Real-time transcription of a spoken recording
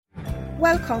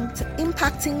Welcome to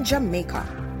Impacting Jamaica,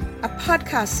 a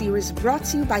podcast series brought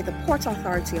to you by the Port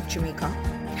Authority of Jamaica,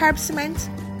 Herb Cement,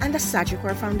 and the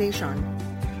Sagicor Foundation.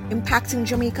 Impacting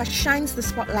Jamaica shines the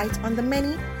spotlight on the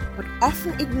many but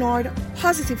often ignored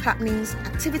positive happenings,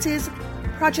 activities,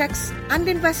 projects, and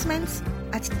investments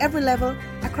at every level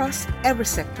across every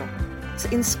sector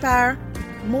to inspire,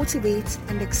 motivate,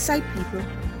 and excite people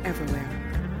everywhere.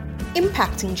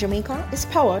 Impacting Jamaica is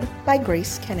powered by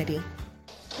Grace Kennedy.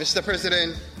 Mr.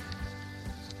 President,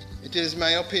 it is my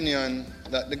opinion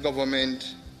that the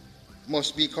government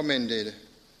must be commended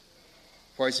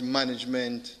for its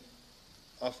management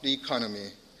of the economy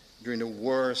during the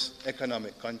worst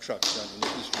economic contraction in the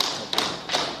history of the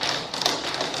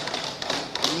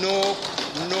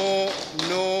country.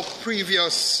 No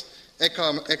previous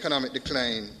economic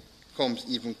decline comes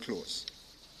even close.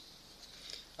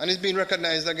 And it's been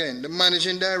recognized again. The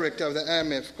managing director of the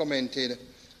IMF commented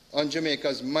on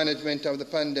Jamaica's management of the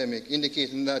pandemic,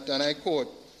 indicating that, and I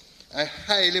quote, "I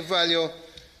highly value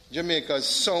Jamaica's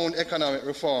sound economic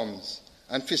reforms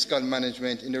and fiscal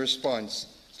management in the response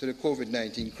to the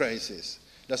COVID-19 crisis."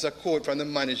 That's a quote from the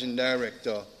managing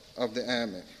director of the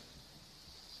IMF.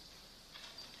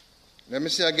 Let me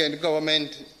say again, the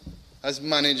government has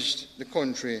managed the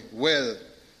country well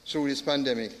through this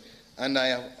pandemic, and I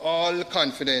have all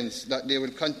confidence that they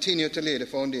will continue to lay the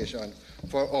foundation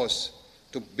for us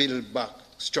to build back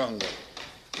stronger.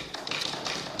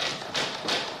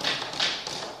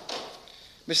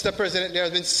 Mr. President, there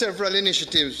have been several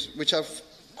initiatives which have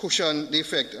cushioned the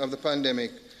effect of the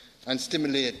pandemic and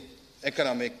stimulate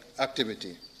economic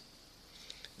activity.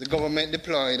 The government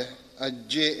deployed a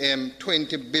JM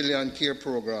 20 billion care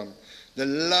program, the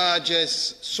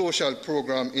largest social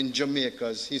program in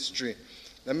Jamaica's history.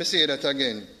 Let me say that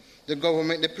again. The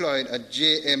government deployed a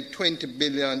JM 20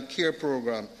 billion care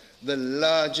program, the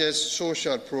largest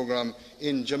social program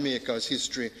in Jamaica's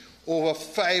history. Over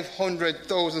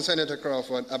 500,000 Senator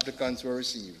Crawford applicants were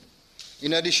received.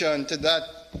 In addition to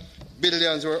that,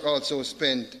 billions were also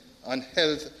spent on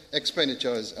health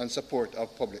expenditures and support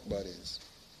of public bodies.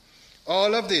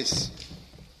 All of this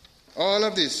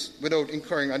without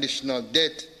incurring additional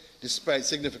debt despite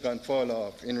significant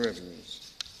fall-off in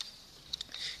revenues.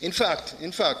 In fact,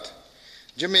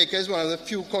 Jamaica is one of the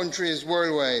few countries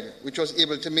worldwide which was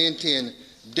able to maintain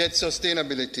debt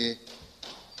sustainability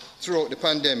throughout the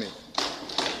pandemic.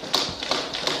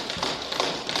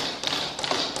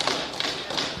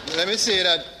 Let me say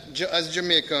that as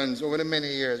Jamaicans over the many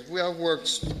years, we have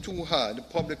worked too hard. The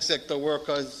public sector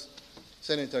workers,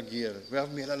 Senator Gill, we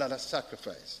have made a lot of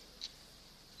sacrifice.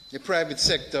 The private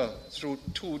sector, through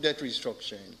 2 debt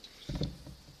restructuring,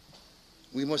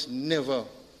 we must never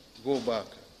go back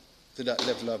to that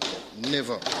level of debt.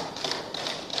 Never.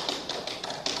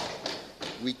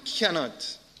 We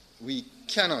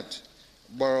cannot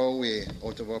borrow our way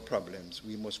out of our problems.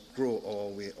 We must grow our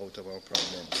way out of our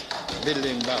problems,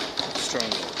 building back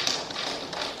stronger.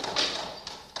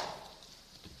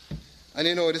 And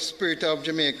you know, the spirit of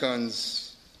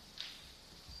Jamaicans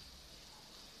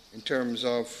in terms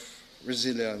of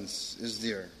resilience is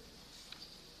there.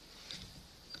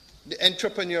 The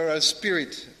entrepreneurial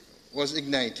spirit was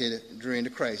ignited during the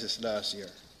crisis last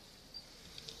year.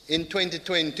 In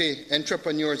 2020,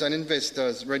 entrepreneurs and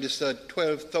investors registered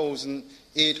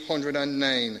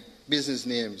 12,809 business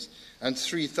names and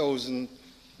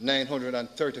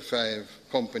 3,935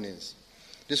 companies.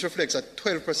 This reflects a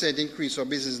 12% increase for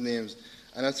business names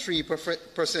and a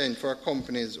 3% for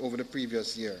companies over the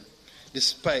previous year.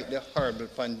 Despite the horrible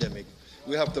pandemic,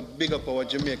 we have to big up our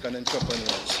Jamaican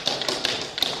entrepreneurs.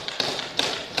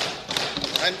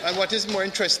 And what is more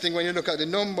interesting when you look at the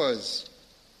numbers,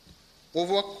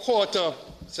 over a quarter,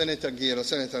 Senator Gill or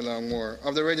Senator Longmore,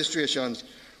 of the registrations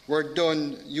were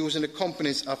done using the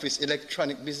Companies Office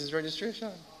electronic business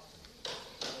registration.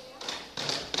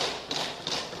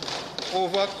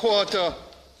 Over a quarter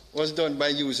was done by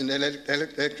using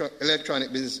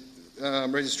electronic business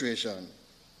registration.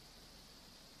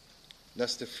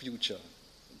 That's the future,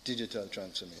 digital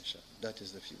transformation. That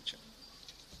is the future.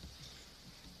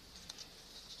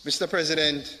 Mr.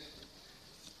 President,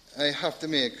 I have to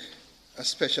make a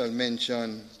special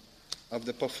mention of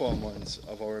the performance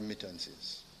of our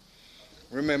remittances.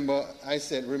 Remember, I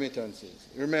said remittances.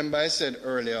 Remember, I said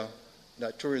earlier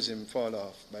that tourism fell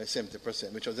off by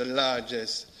 70%, which was the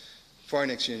largest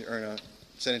foreign exchange earner,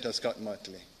 Senator Scott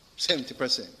Motley.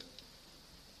 70%.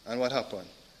 And what happened?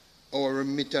 Our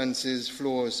remittances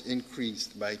flows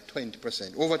increased by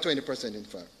 20%, over 20% in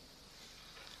fact.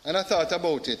 And I thought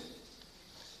about it.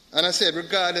 And I said,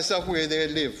 regardless of where they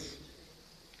live,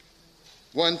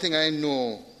 one thing I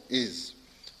know is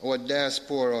our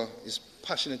diaspora is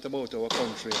passionate about our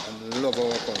country and love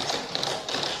our country.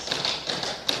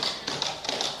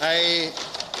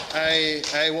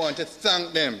 I want to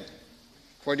thank them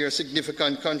for their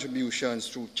significant contributions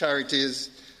through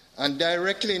charities and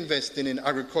directly investing in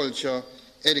agriculture,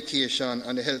 education,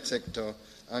 and the health sector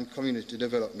and community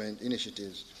development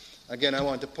initiatives. Again, I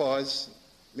want to pause,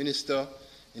 Minister,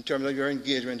 in terms of your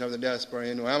engagement of the diaspora.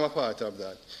 You know, I'm a part of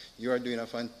that. You are doing a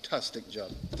fantastic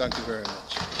job. Thank you very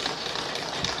much.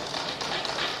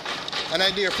 And I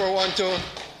therefore want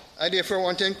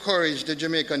to encourage the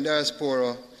Jamaican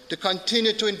diaspora to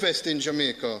continue to invest in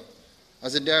Jamaica,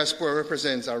 as the diaspora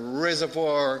represents a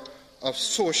reservoir of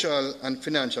social and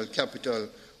financial capital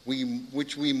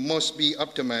which we must be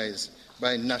optimized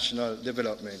by national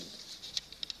development.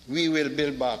 We will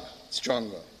build back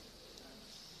stronger.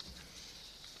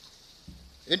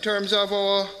 In terms of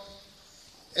our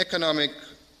economic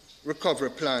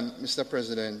recovery plan, Mr.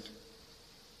 President,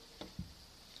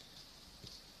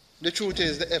 the truth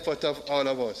is the effort of all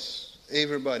of us,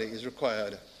 everybody, is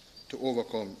required to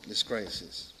overcome this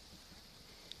crisis.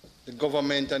 The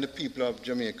government and the people of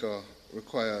Jamaica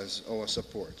requires our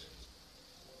support.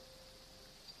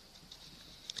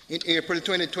 In April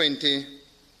 2020,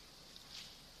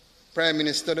 Prime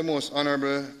Minister, the Most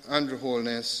Honorable Andrew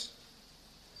Holness,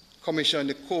 commissioned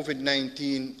the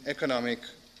COVID-19 Economic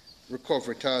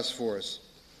Recovery Task Force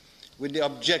with the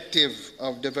objective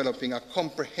of developing a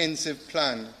comprehensive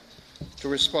plan to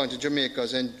respond to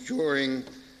Jamaica's enduring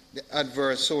the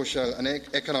adverse social and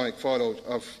economic fallout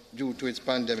due to its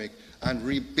pandemic and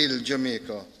rebuild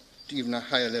Jamaica to even a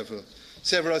higher level.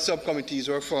 Several subcommittees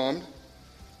were formed: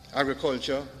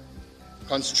 agriculture,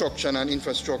 construction and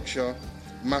infrastructure,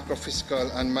 macro-fiscal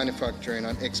and manufacturing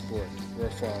and export were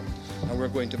formed, and we're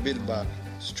going to build back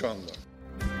stronger.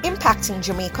 Impacting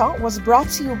Jamaica was brought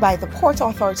to you by the Port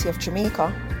Authority of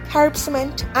Jamaica, Carib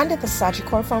Cement, and the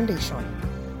Sagicor Foundation.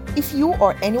 If you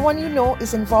or anyone you know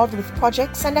is involved with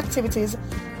projects and activities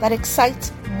that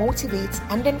excite, motivate,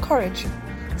 and encourage,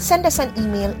 send us an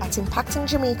email at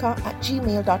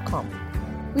impactingjamaica@gmail.com.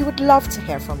 We would love to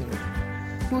hear from you.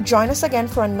 Do join us again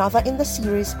for another in the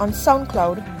series on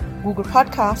SoundCloud, Google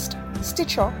Podcast,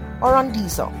 Stitcher, or on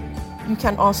Deezer. You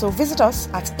can also visit us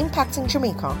at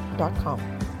impactingjamaica.com.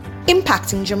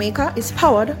 Impacting Jamaica is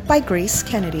powered by Grace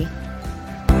Kennedy.